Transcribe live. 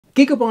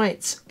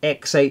Gigabyte's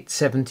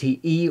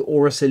X870E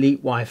Aorus Elite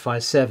Wi-Fi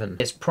 7.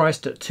 It's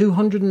priced at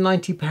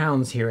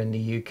 £290 here in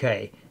the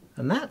UK,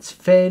 and that's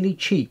fairly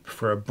cheap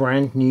for a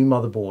brand new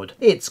motherboard.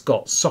 It's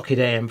got socket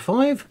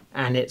AM5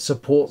 and it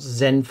supports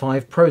Zen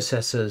 5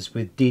 processors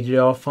with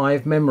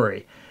DDR5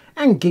 memory.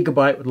 And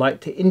Gigabyte would like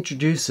to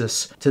introduce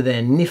us to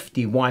their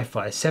nifty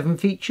Wi-Fi 7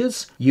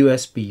 features,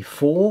 USB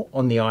 4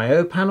 on the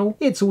I/O panel.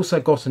 It's also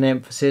got an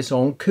emphasis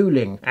on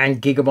cooling, and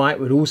Gigabyte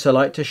would also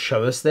like to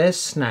show us their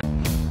snag.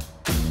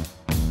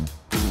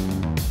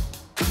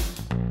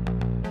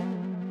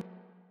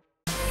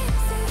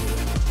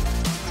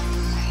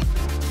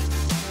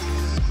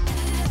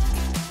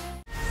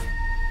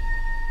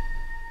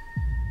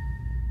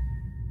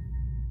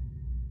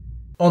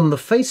 On the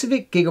face of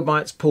it,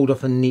 Gigabyte's pulled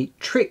off a neat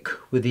trick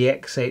with the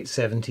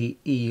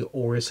X870E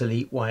Aorus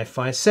Elite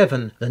Wi-Fi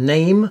 7. The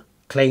name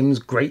claims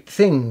great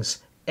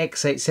things.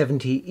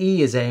 X870E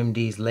is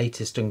AMD's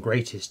latest and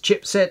greatest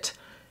chipset,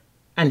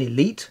 and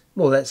Elite,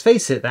 well, let's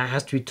face it, that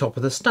has to be top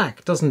of the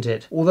stack, doesn't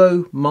it?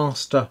 Although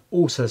Master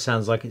also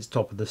sounds like it's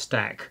top of the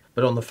stack.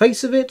 But on the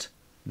face of it,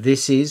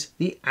 this is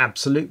the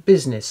absolute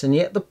business, and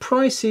yet the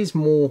price is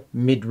more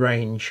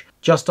mid-range.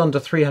 Just under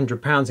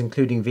 £300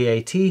 including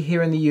VAT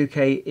here in the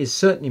UK is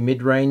certainly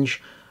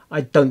mid-range.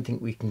 I don't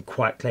think we can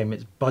quite claim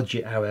it's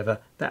budget, however.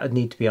 That would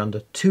need to be under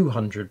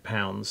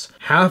 £200.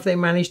 How have they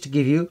managed to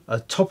give you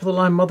a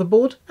top-of-the-line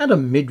motherboard at a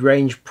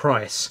mid-range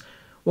price?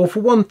 Well,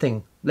 for one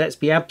thing, let's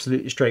be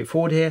absolutely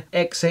straightforward here.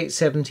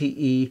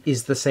 X870E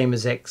is the same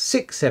as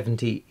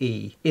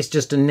X670E. It's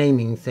just a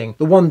naming thing.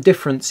 The one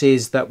difference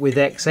is that with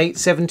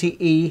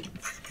X870E,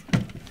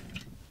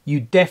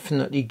 you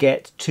definitely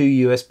get two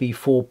USB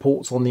 4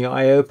 ports on the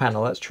I/O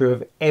panel. That's true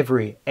of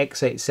every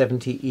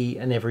X870E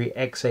and every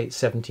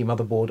X870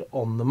 motherboard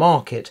on the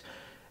market.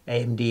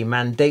 AMD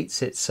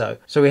mandates it so.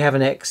 So we have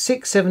an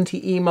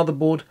X670E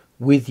motherboard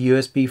with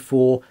USB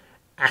 4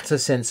 at a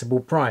sensible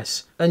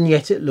price, and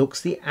yet it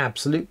looks the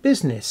absolute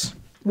business.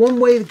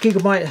 One way that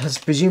Gigabyte has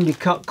presumably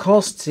cut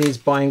costs is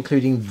by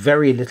including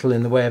very little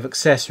in the way of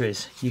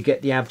accessories. You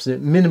get the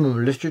absolute minimum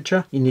of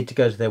literature. You need to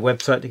go to their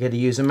website to get a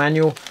user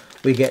manual.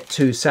 We get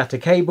 2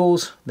 SATA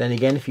cables. Then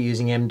again, if you're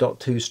using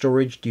M.2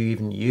 storage, do you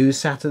even use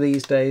SATA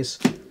these days?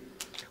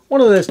 One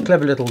of those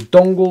clever little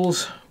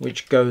dongles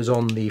which goes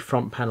on the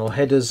front panel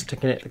headers to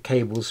connect the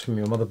cables from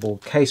your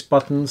motherboard case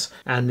buttons,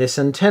 and this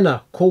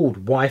antenna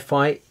called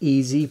Wi-Fi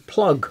Easy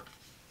Plug.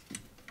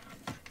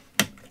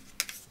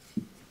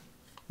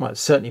 Well, it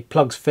certainly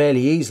plugs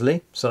fairly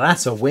easily, so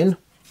that's a win.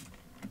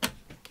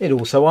 It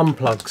also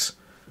unplugs.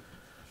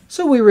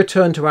 So we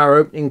return to our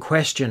opening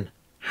question.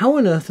 How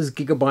on earth has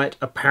Gigabyte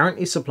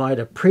apparently supplied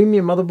a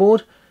premium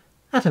motherboard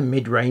at a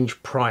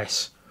mid-range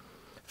price?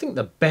 I think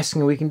the best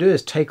thing we can do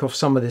is take off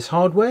some of this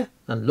hardware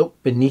and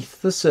look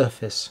beneath the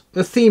surface.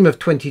 The theme of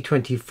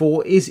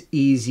 2024 is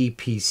easy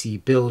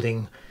PC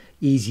building.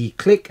 Easy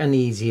click and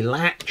easy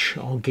latch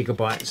are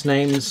Gigabyte's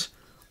names.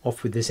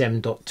 Off with this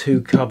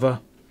M.2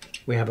 cover.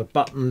 We have a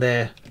button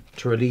there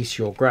to release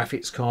your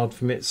graphics card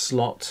from its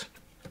slot.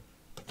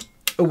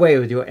 Away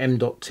with your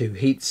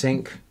M.2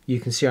 heatsink. You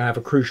can see I have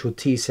a Crucial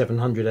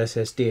T700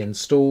 SSD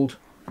installed.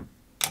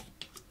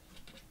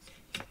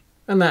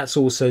 And that's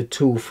also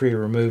tool-free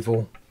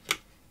removal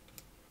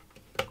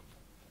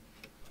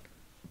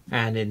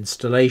and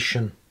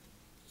installation.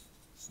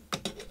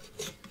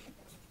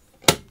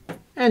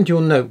 And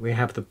you'll note we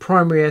have the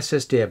primary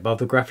SSD above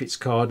the graphics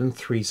card and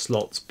 3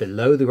 slots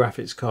below the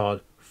graphics card,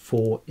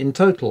 4 in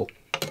total.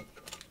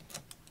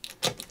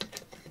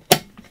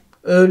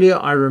 Earlier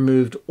I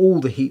removed all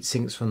the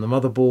heatsinks from the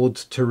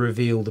motherboard to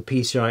reveal the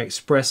PCI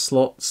Express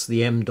slots,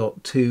 the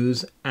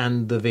M.2s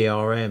and the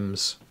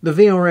VRMs. The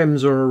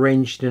VRMs are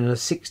arranged in a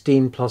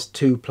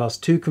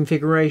 16+2+2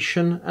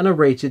 configuration and are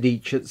rated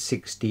each at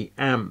 60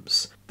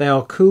 amps. They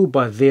are cooled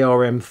by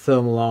VRM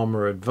Thermal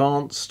Armor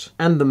Advanced,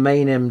 and the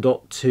main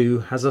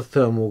M.2 has a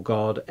Thermal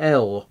Guard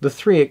L. The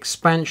 3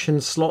 expansion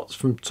slots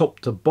from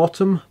top to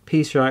bottom,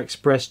 PCI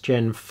Express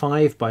Gen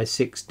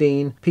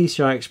 5x16,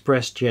 PCI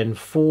Express Gen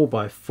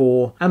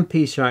 4x4, and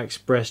PCI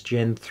Express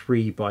Gen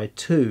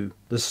 3x2.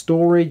 The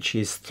storage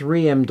is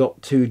 3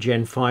 M.2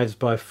 Gen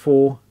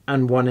 5x4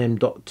 and 1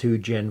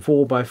 M.2 Gen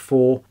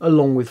 4x4,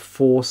 along with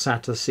 4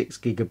 SATA 6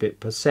 gigabit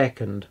per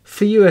second.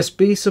 For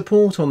USB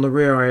support, on the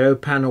rear I/O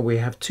panel we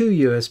have 2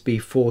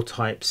 USB 4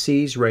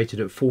 Type-Cs rated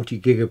at 40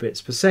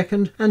 gigabits per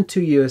second and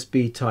 2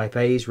 USB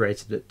Type-As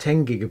rated at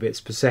 10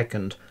 gigabits per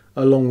second,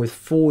 along with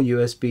 4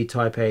 USB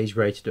Type-As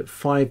rated at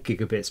 5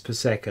 gigabits per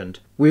second.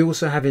 We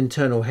also have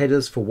internal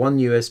headers for 1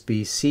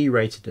 USB-C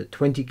rated at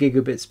 20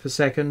 gigabits per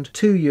second,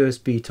 2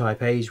 USB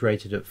Type-As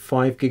rated at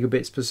 5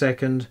 gigabits per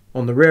second.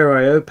 On the rear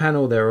I/O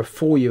panel there are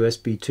 4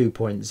 USB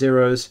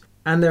 2.0s,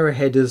 and there are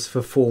headers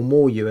for 4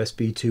 more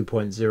USB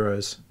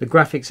 2.0s. The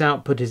graphics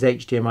output is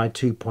HDMI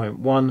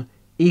 2.1,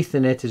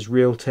 Ethernet is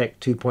Realtek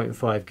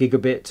 2.5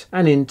 gigabit,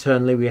 and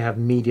internally we have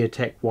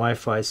MediaTek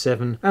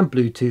WiFi7 and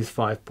Bluetooth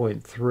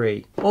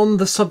 5.3. On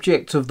the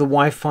subject of the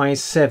Wi-Fi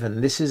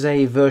 7, this is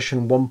a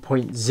version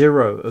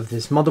 1.0 of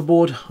this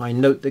motherboard. I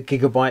note that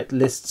Gigabyte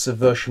lists a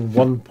version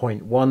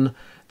 1.1.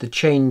 The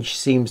change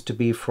seems to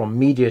be from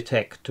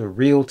MediaTek to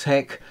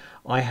Realtek.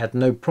 I had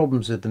no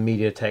problems with the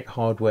MediaTek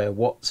hardware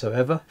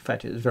whatsoever. In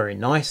fact, it was very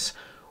nice.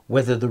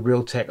 Whether the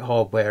Realtek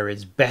hardware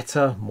is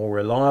better, more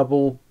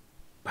reliable,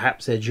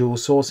 perhaps they're dual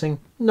sourcing,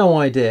 no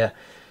idea.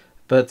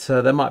 But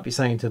there might be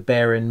something to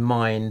bear in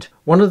mind.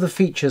 One of the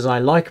features I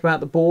like about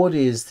the board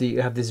is that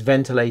you have this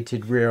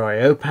ventilated rear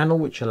I/O panel,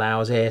 which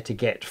allows air to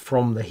get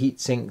from the heat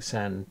sinks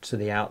and to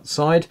the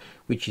outside,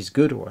 which is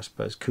good, or I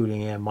suppose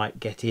cooling air might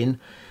get in.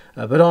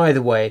 But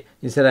either way,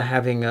 instead of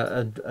having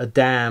a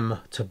dam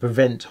to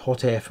prevent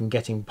hot air from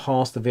getting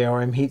past the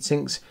VRM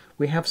heatsinks,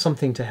 we have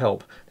something to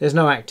help. There's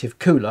no active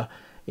cooler,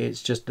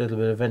 it's just a little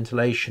bit of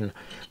ventilation.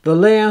 The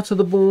layout of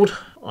the board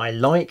I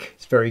like,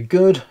 it's very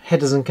good.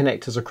 Headers and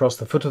connectors across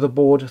the foot of the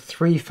board,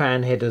 3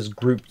 fan headers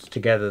grouped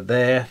together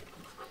there,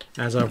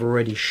 as I've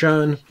already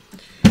shown.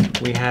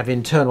 We have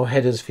internal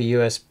headers for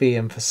USB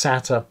and for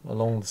SATA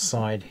along the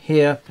side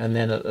here, and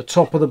then at the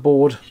top of the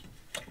board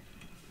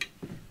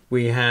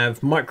we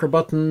have micro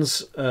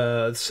buttons,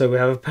 so we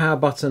have a power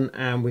button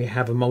and we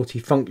have a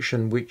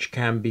multifunction which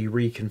can be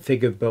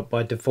reconfigured, but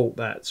by default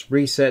that's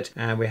reset.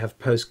 And we have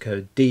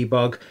postcode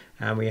debug,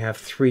 and we have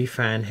 3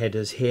 fan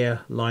headers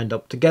here lined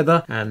up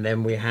together, and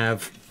then we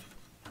have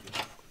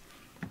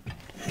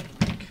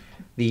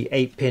the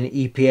 8-pin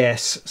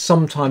EPS.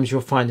 Sometimes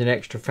you'll find an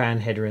extra fan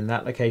header in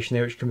that location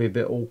there, which can be a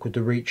bit awkward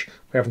to reach.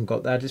 We haven't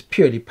got that, it's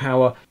purely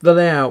power. The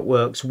layout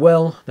works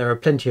well. There are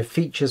plenty of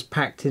features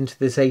packed into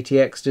this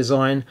ATX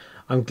design.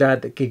 I'm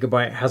glad that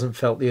Gigabyte hasn't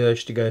felt the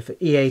urge to go for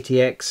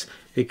eATX,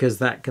 because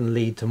that can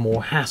lead to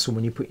more hassle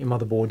when you put your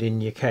motherboard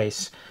in your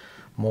case.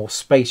 More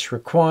space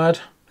required,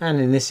 and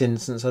in this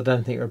instance I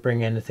don't think it will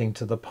bring anything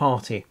to the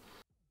party.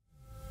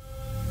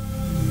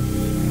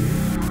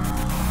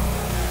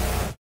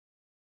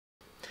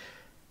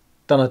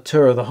 Done a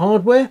tour of the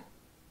hardware.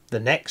 The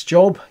next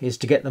job is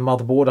to get the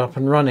motherboard up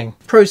and running.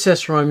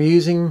 Processor I'm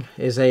using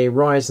is a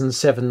Ryzen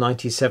 7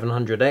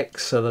 9700X,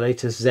 so the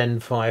latest Zen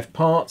 5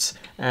 parts,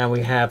 and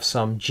we have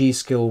some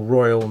G.Skill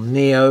Royal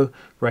Neo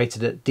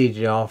rated at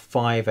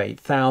DDR5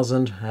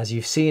 8000. As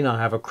you've seen, I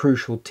have a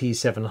crucial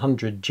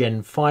T700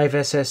 Gen 5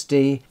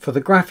 SSD. For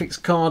the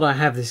graphics card I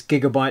have this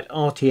Gigabyte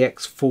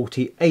RTX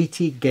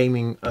 4080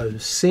 Gaming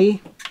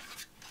OC.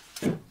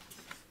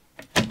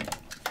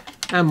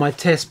 And my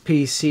test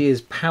PC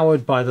is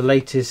powered by the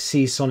latest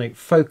Seasonic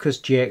Focus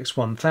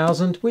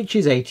GX1000, which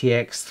is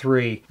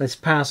ATX3. This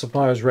power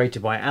supply was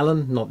rated by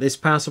Alan, not this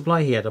power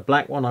supply. He had a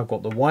black one, I've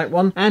got the white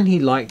one, and he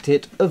liked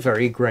it a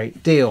very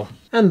great deal.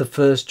 And the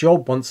first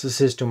job, once the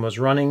system was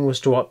running,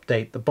 was to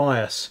update the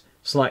BIOS.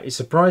 Slightly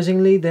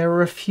surprisingly, there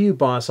are a few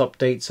BIOS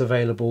updates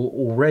available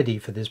already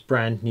for this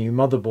brand new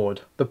motherboard.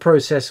 The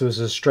process was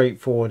as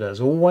straightforward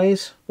as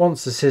always.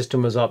 Once the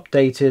system was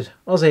updated,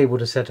 I was able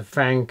to set a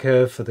fan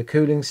curve for the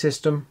cooling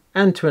system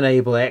and to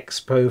enable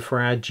Expo for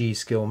our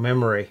G.Skill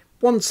memory.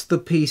 Once the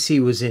PC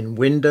was in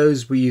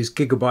Windows, we used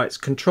Gigabyte's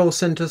Control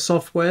Center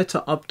software to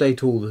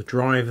update all the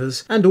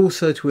drivers and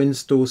also to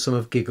install some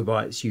of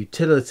Gigabyte's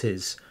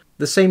utilities.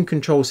 The same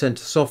Control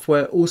Center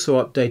software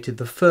also updated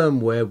the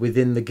firmware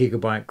within the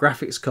Gigabyte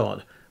graphics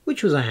card,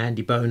 which was a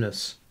handy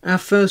bonus. Our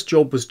first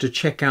job was to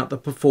check out the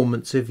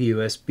performance of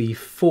USB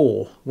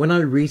 4. When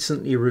I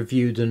recently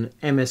reviewed an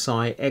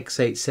MSI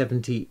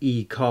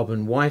X870E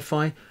carbon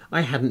Wi-Fi,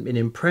 I hadn't been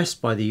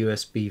impressed by the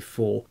USB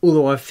 4,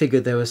 although I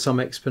figured there was some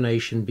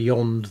explanation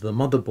beyond the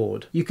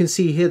motherboard. You can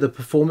see here the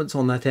performance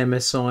on that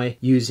MSI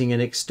using an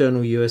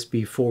external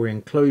USB 4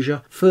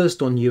 enclosure,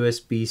 first on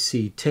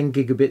USB-C 10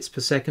 gigabits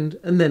per second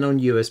and then on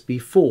USB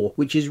 4,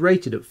 which is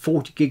rated at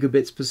 40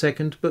 gigabits per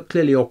second but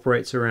clearly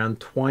operates around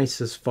twice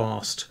as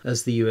fast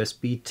as the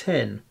USB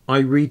 10.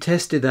 I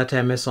retested that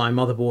MSI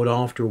motherboard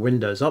after a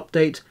Windows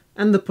update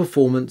and the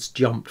performance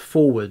jumped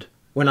forward.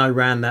 When I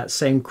ran that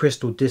same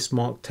crystal disk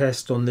mark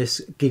test on this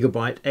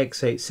Gigabyte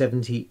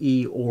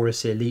X870E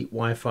Aorus Elite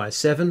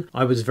WiFi7,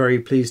 I was very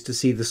pleased to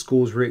see the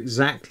scores were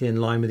exactly in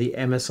line with the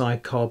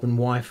MSI Carbon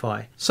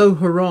Wi-Fi. So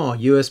hurrah,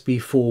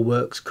 USB 4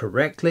 works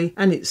correctly,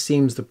 and it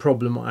seems the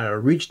problem I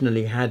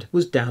originally had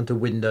was down to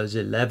Windows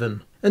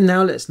 11. And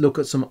now let's look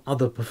at some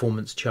other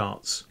performance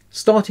charts.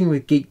 Starting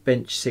with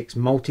Geekbench 6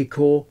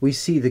 multicore, we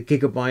see the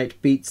Gigabyte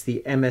beats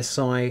the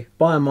MSI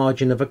by a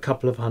margin of a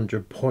couple of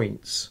hundred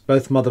points,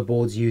 both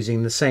motherboards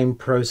using the same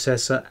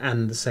processor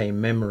and the same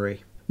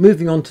memory.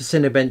 Moving on to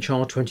Cinebench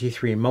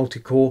R23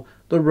 multicore,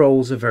 the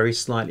roles are very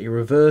slightly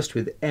reversed,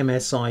 with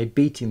MSI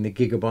beating the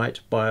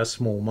Gigabyte by a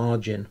small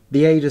margin.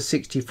 The AIDA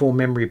 64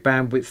 memory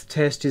bandwidth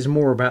test is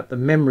more about the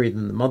memory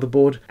than the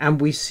motherboard,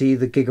 and we see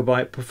the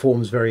Gigabyte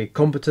performs very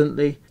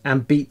competently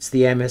and beats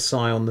the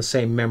MSI on the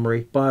same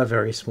memory by a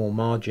very small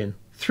margin.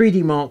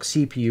 3D Mark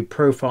CPU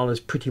profile is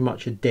pretty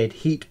much a dead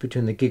heat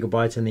between the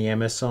Gigabyte and the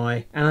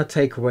MSI, and our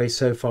takeaway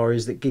so far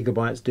is that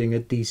Gigabyte's doing a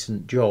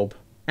decent job.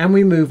 And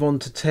we move on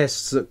to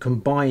tests that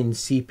combine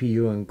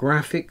CPU and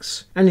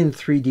graphics, and in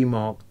 3D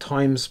Mark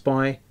Time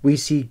Spy we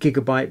see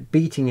Gigabyte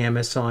beating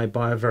MSI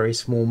by a very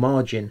small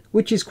margin,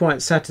 which is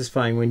quite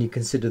satisfying when you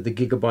consider the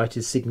Gigabyte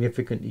is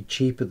significantly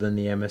cheaper than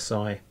the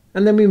MSI.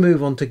 And then we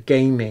move on to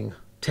gaming.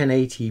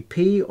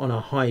 1080p on a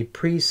high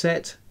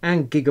preset,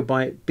 and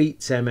Gigabyte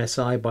beats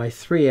MSI by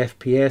 3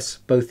 FPS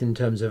both in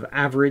terms of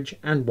average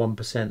and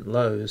 1%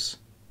 lows.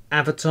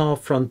 Avatar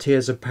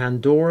Frontiers of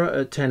Pandora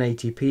at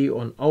 1080p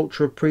on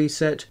Ultra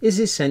preset is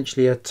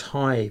essentially a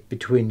tie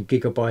between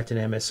Gigabyte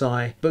and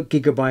MSI, but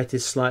Gigabyte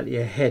is slightly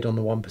ahead on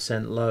the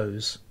 1%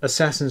 lows.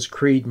 Assassin's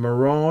Creed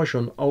Mirage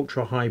on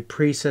Ultra High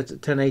preset at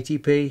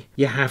 1080p,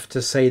 you have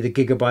to say the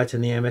Gigabyte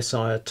and the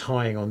MSI are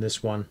tying on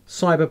this one.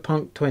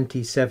 Cyberpunk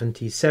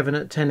 2077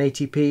 at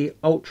 1080p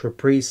Ultra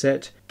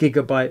preset,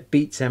 Gigabyte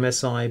beats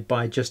MSI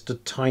by just a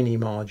tiny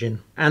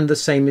margin. And the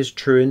same is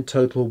true in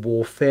Total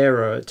War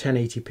Pharaoh at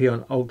 1080p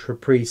on Ultra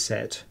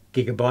preset.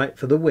 Gigabyte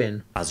for the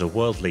win. As a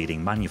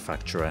world-leading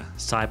manufacturer,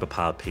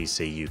 Cyberpower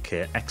PC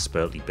UK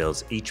expertly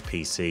builds each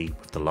PC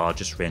with the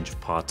largest range of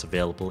parts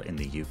available in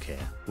the UK.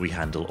 We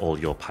handle all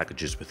your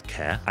packages with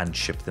care and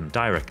ship them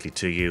directly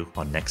to you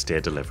on next day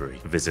delivery.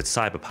 Visit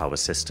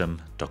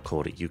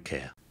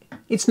cyberpowersystem.co.uk.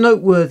 It's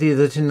noteworthy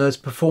that in those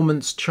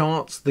performance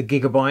charts, the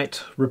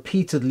Gigabyte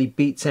repeatedly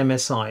beats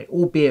MSI,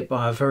 albeit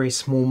by a very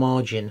small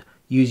margin,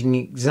 using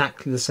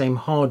exactly the same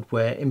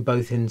hardware in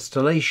both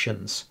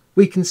installations.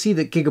 We can see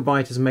that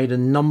Gigabyte has made a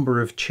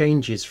number of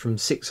changes from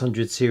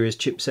 600 series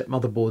chipset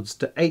motherboards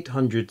to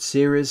 800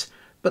 series,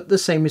 but the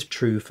same is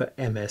true for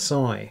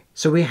MSI.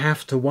 So we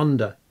have to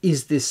wonder,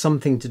 is this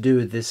something to do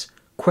with this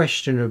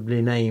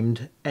questionably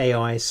named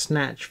AI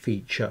Snatch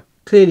feature?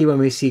 Clearly, when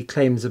we see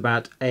claims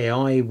about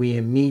AI, we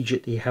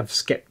immediately have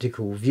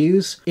skeptical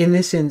views. In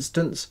this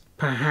instance,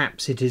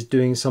 perhaps it is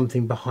doing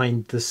something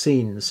behind the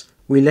scenes.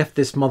 We left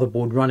this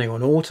motherboard running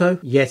on auto,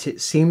 yet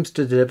it seems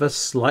to deliver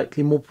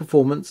slightly more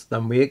performance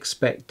than we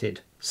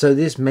expected. So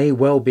this may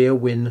well be a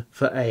win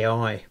for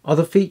AI.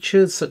 Other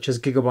features, such as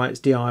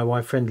Gigabyte's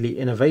DIY-friendly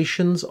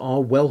innovations,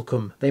 are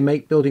welcome. They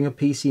make building a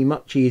PC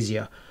much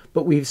easier.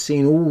 But we've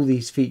seen all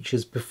these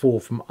features before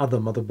from other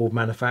motherboard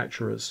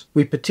manufacturers.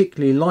 We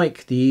particularly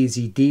like the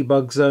easy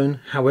debug zone,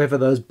 however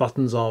those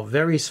buttons are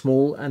very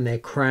small and they're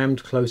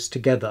crammed close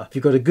together. If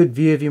you've got a good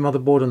view of your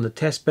motherboard on the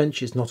test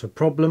bench, it's not a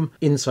problem.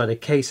 Inside a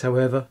case,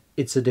 however,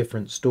 it's a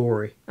different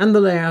story. And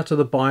the layout of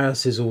the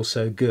BIOS is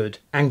also good,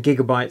 and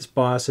Gigabyte's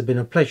BIOS have been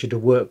a pleasure to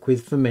work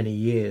with for many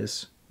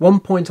years. One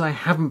point I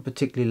haven't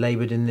particularly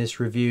laboured in this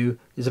review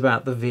is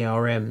about the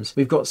VRMs.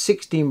 We've got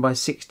 16 by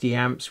 60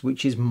 amps,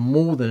 which is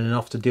more than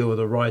enough to deal with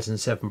a Ryzen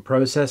 7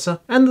 processor.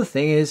 And the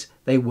thing is,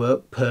 they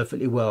work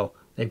perfectly well.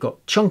 They've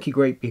got chunky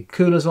great big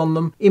coolers on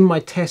them. In my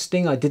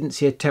testing, I didn't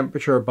see a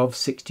temperature above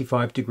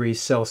 65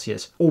 degrees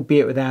Celsius,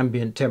 albeit with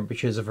ambient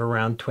temperatures of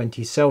around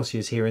 20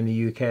 Celsius here in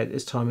the UK at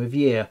this time of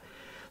year.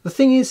 The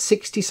thing is,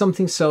 60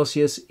 something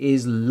Celsius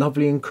is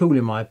lovely and cool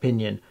in my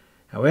opinion.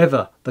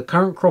 However, the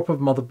current crop of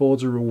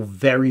motherboards are all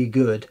very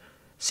good.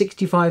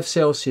 65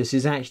 Celsius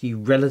is actually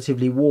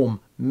relatively warm.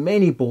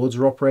 Many boards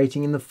are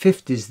operating in the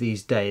 50s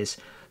these days,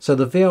 so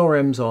the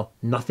VRMs are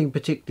nothing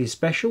particularly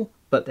special,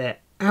 but they're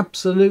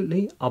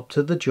absolutely up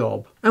to the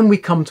job. And we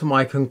come to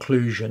my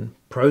conclusion.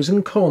 Pros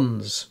and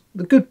cons.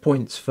 The good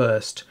points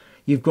first.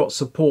 You've got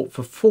support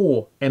for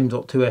 4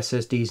 M.2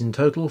 SSDs in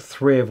total,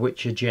 3 of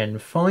which are Gen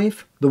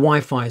 5. The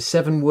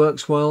Wifi7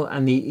 works well,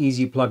 and the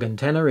easy plug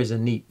antenna is a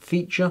neat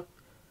feature.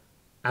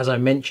 As I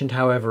mentioned,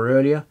 however,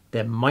 earlier,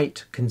 there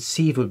might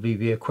conceivably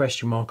be a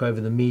question mark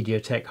over the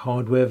MediaTek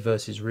hardware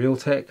versus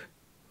Realtek.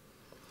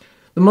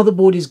 The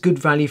motherboard is good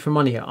value for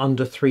money at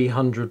under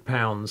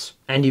 £300,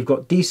 and you've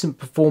got decent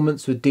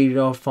performance with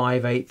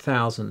DDR5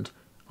 8000.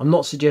 I'm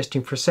not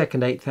suggesting for a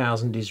second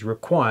 8000 is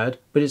required,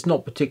 but it's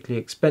not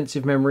particularly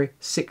expensive memory.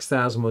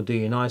 6000 will do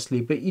you nicely,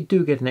 but you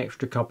do get an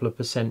extra couple of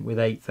percent with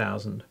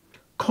 8000.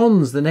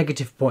 Cons, the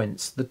negative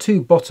points. The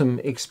 2 bottom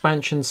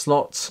expansion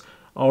slots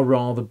are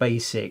rather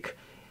basic.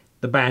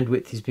 The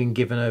bandwidth has been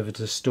given over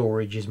to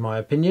storage is my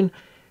opinion,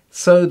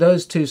 so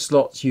those 2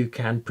 slots you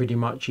can pretty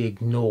much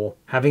ignore.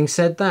 Having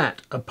said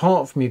that,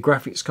 apart from your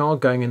graphics card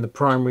going in the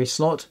primary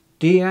slot,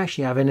 do you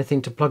actually have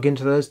anything to plug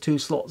into those 2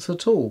 slots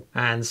at all?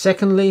 And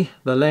secondly,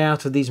 the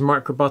layout of these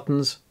micro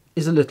buttons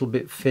is a little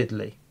bit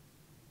fiddly.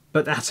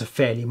 But that's a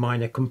fairly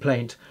minor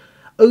complaint.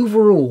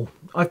 Overall,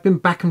 I've been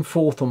back and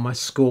forth on my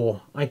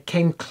score. I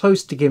came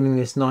close to giving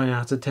this 9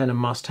 out of 10 a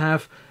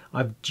must-have.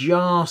 I've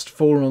just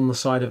fallen on the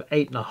side of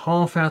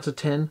 8.5 out of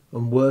 10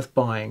 and worth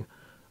buying.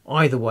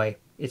 Either way,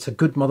 it's a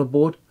good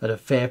motherboard at a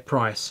fair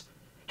price.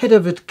 Head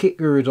over to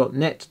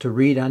kitguru.net to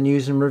read our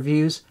news and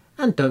reviews,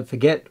 and don't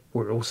forget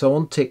we're also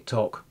on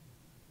TikTok.